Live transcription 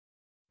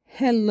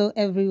Hello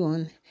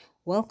everyone,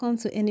 welcome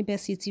to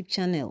Anybest YouTube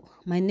channel.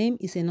 My name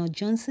is Eno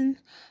Johnson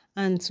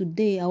and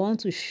today I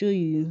want to show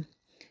you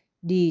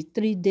the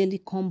 3 daily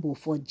combo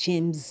for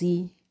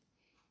Gemz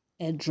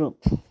airdrop.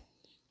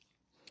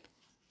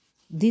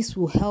 This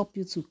will help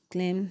you to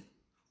claim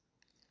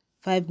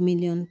 5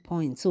 million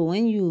points. So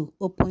when you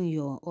open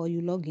you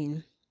log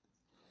in,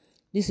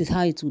 this is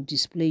how it will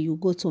display. You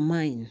go to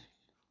mine.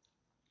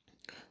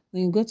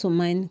 When you go to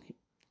mine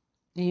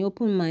and you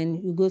open mine,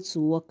 you go to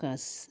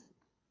workers.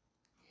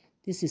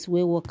 This is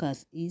where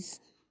workers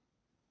is.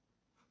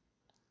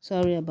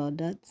 Sorry about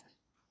that.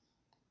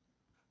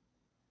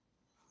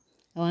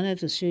 I wanted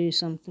to show you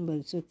something, but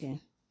it's okay.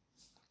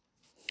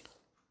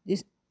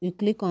 You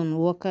click on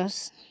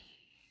workers.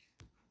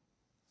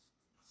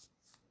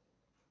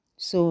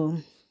 So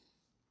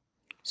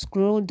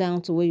scroll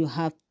down to where you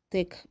have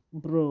Tech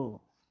Bro.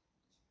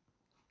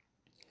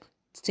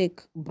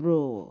 Tech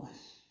Bro.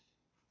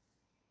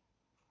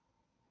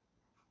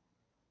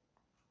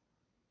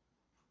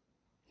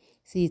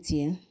 See it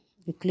here.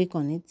 You click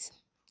on it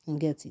and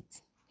get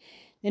it.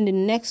 Then the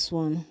next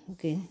one,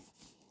 okay,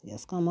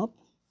 just come up.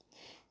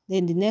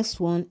 Then the next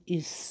one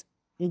is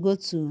you go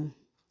to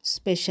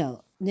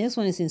special. The next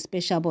one is in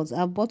special, but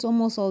I've bought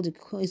almost all the.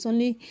 It's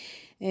only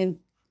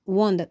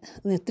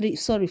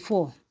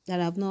four that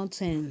I've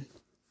not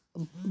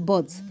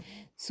bought.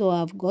 So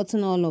I've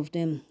gotten all of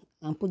them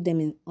and put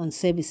them on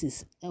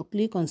services. I'll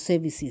click on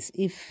services.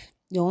 If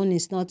your own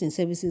is not in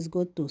services,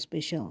 go to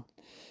special.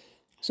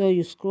 So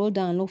you scroll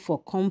down, look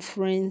for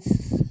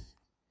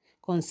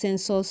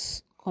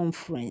consensus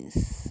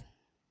conference.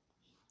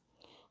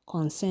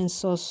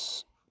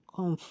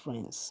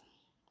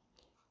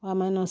 Why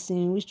am I not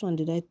seeing? Which one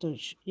did I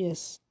touch?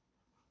 Yes.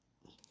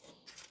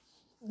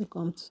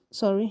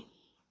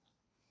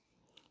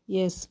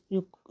 Yes,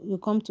 you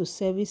come to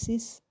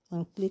services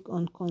and click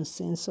on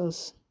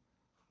consensus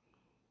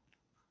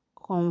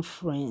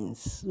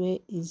conference. Where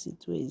is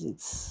it?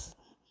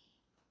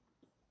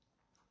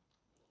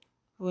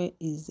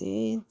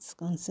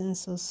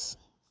 Consensus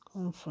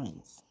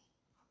conference.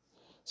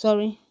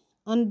 Sorry,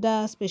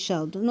 under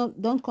special.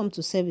 Don't come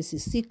to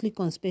services. Still click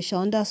on special.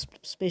 Under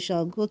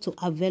special, go to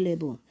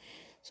available,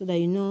 so that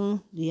you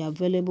know the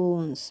available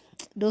ones.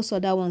 Those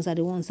other ones are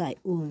the ones I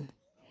own.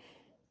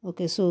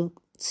 Okay, so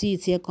see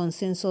it here,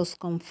 consensus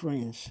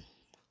conference.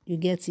 You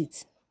get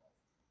it.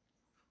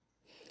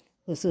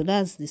 So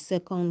that's the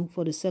second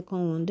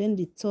one. Then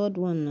the third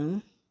one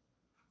now.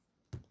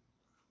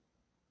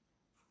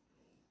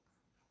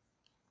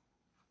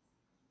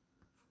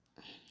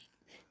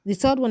 The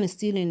third one is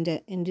still in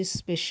this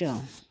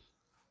special.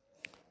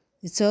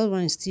 The third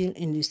one is still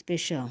in the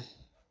special.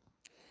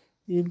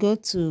 You go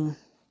to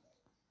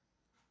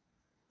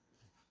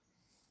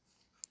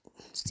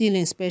still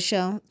in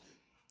special.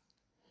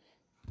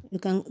 You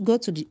can go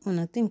to the one.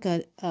 I think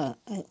I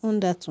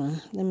own that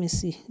one. Let me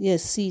see.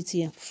 Yes, see it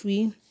here.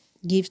 Free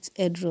gift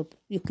airdrop.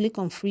 You click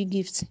on free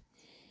gift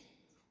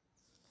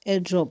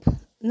airdrop.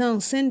 Now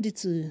send it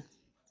to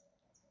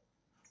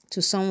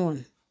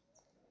someone.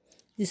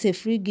 It's a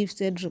free gift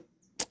airdrop.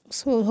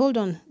 So hold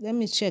on. Let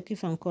me check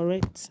if I'm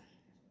correct.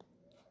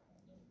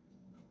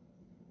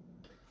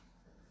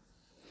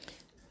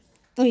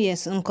 Oh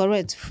yes, I'm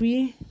correct.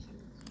 Free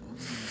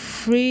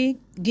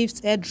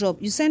gift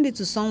airdrop. You send it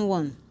to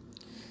someone.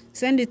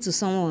 I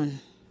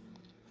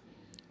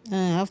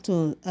have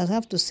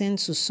to send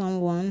to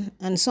someone,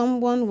 and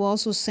someone will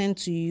also send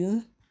to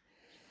you.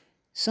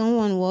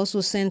 Someone will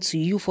also send to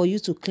you for you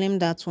to claim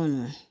that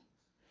one.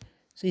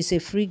 So it's a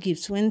free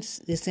gift. When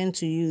they send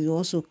to you, you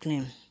also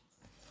claim.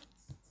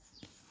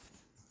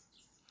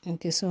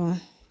 Okay, so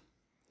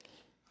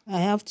I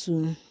have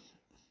to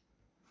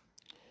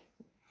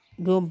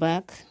go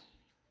back.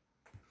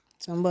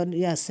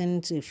 Somebody has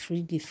sent a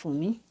free gift for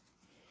me.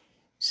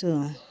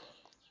 So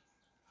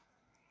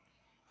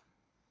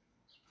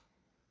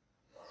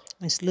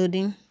it's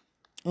loading.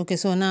 Okay,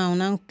 so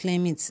now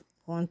claim it.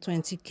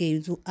 120k. You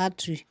do add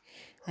to.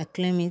 I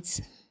claim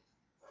it.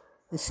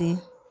 You see.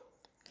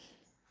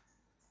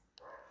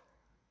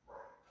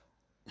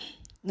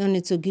 No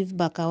need to give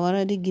back. I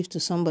already give to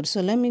somebody.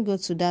 So let me go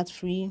to that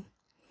free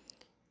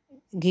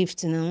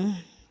gift now.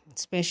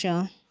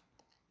 Special.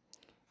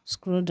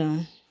 Scroll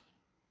down.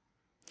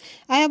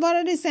 I have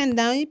already sent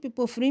down. You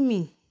people free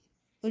me.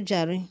 Oh,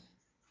 Jerry.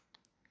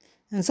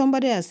 And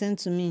somebody has sent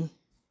to me.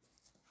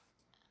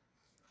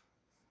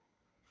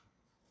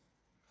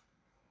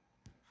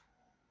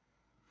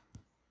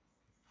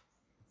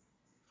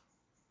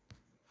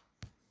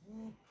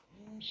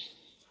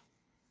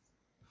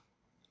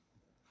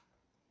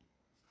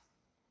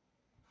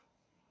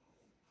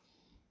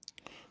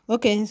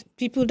 Okay,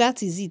 people,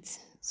 that is it.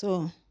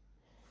 So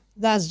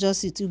that's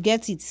just it. You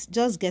get it.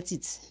 Just get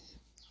it.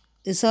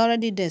 It's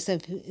already there.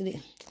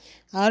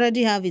 I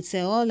already have it.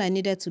 So all I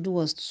needed to do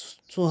was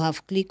to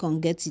have click on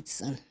get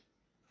it,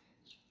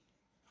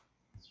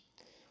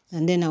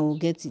 and then I will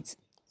get it.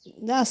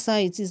 That's how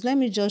it is. Let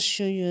me just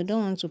show you. I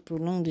don't want to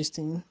prolong this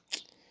thing.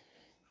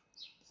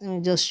 Let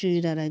me just show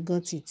you that I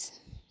got it.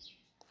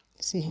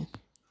 See.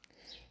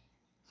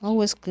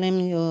 Always claim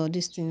your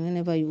this thing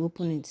whenever you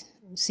open it.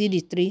 See the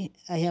 3,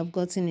 I have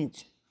gotten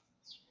it.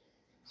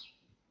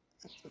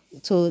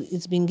 So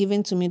it's been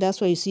given to me.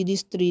 That's why you see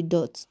these 3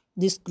 dots,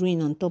 this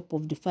green on top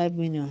of the 5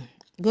 million.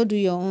 Go do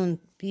your own,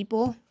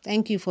 people.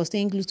 Thank you for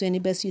staying glued to Any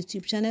Best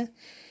YouTube channel.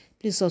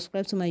 Please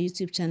subscribe to my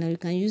YouTube channel. You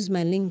can use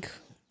my link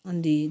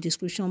on the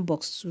description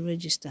box to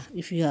register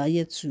if you are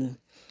yet to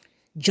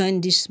join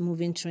this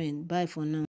moving trend. Bye for now.